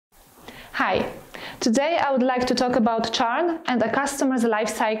Hi, today I would like to talk about churn and a customer's life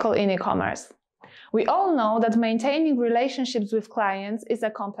cycle in e-commerce. We all know that maintaining relationships with clients is a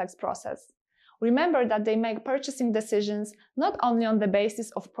complex process. Remember that they make purchasing decisions not only on the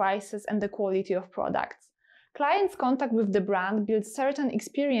basis of prices and the quality of products. Clients' contact with the brand builds certain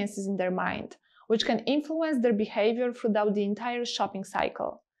experiences in their mind, which can influence their behavior throughout the entire shopping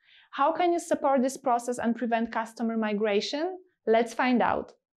cycle. How can you support this process and prevent customer migration? Let's find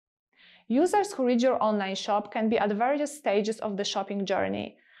out. Users who read your online shop can be at various stages of the shopping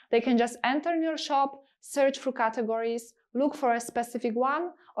journey. They can just enter your shop, search through categories, look for a specific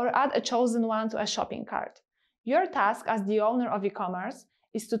one, or add a chosen one to a shopping cart. Your task as the owner of e-commerce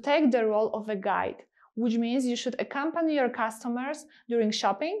is to take the role of a guide, which means you should accompany your customers during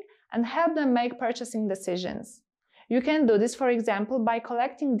shopping and help them make purchasing decisions. You can do this, for example, by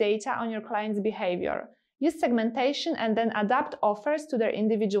collecting data on your client's behavior, use segmentation, and then adapt offers to their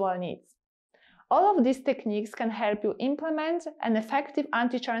individual needs. All of these techniques can help you implement an effective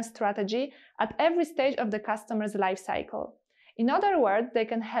anti-churn strategy at every stage of the customer's life cycle. In other words, they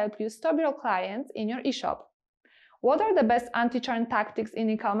can help you stop your clients in your e-shop. What are the best anti-churn tactics in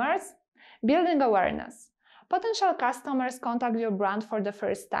e-commerce? Building awareness. Potential customers contact your brand for the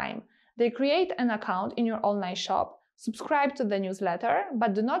first time. They create an account in your online shop, subscribe to the newsletter,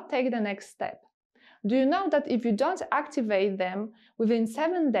 but do not take the next step. Do you know that if you don't activate them within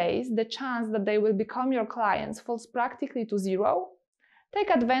 7 days, the chance that they will become your clients falls practically to zero? Take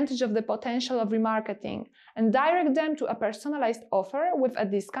advantage of the potential of remarketing and direct them to a personalized offer with a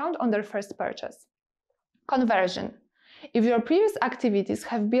discount on their first purchase. Conversion. If your previous activities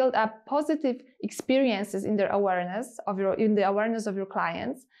have built up positive experiences in the awareness of your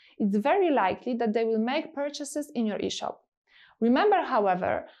clients, it's very likely that they will make purchases in your e-shop. Remember,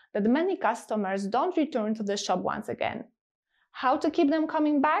 however, that many customers don't return to the shop once again. How to keep them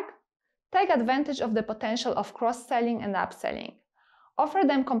coming back? Take advantage of the potential of cross-selling and upselling. Offer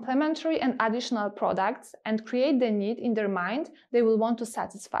them complementary and additional products and create the need in their mind they will want to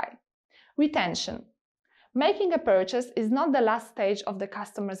satisfy. Retention. Making a purchase is not the last stage of the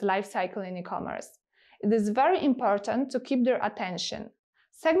customer's life cycle in e-commerce. It is very important to keep their attention.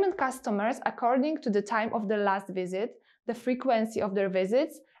 Segment customers according to the time of their last visit, the frequency of their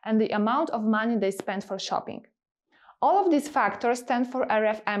visits, and the amount of money they spend for shopping. All of these factors stand for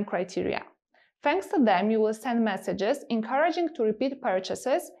RFM criteria. Thanks to them, you will send messages encouraging to repeat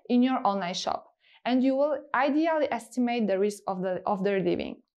purchases in your online shop, and you will ideally estimate the risk of their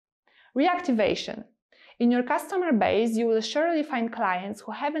leaving. Reactivation. In your customer base, you will surely find clients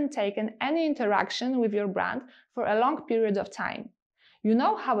who haven't taken any interaction with your brand for a long period of time. You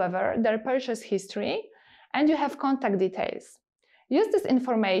know, however, their purchase history, and you have contact details. Use this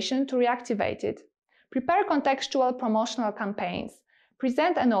information to reactivate it. Prepare contextual promotional campaigns.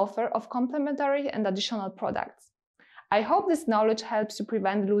 Present an offer of complementary and additional products. I hope this knowledge helps you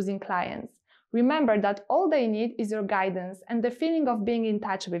prevent losing clients. Remember that all they need is your guidance and the feeling of being in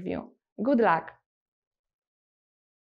touch with you. Good luck!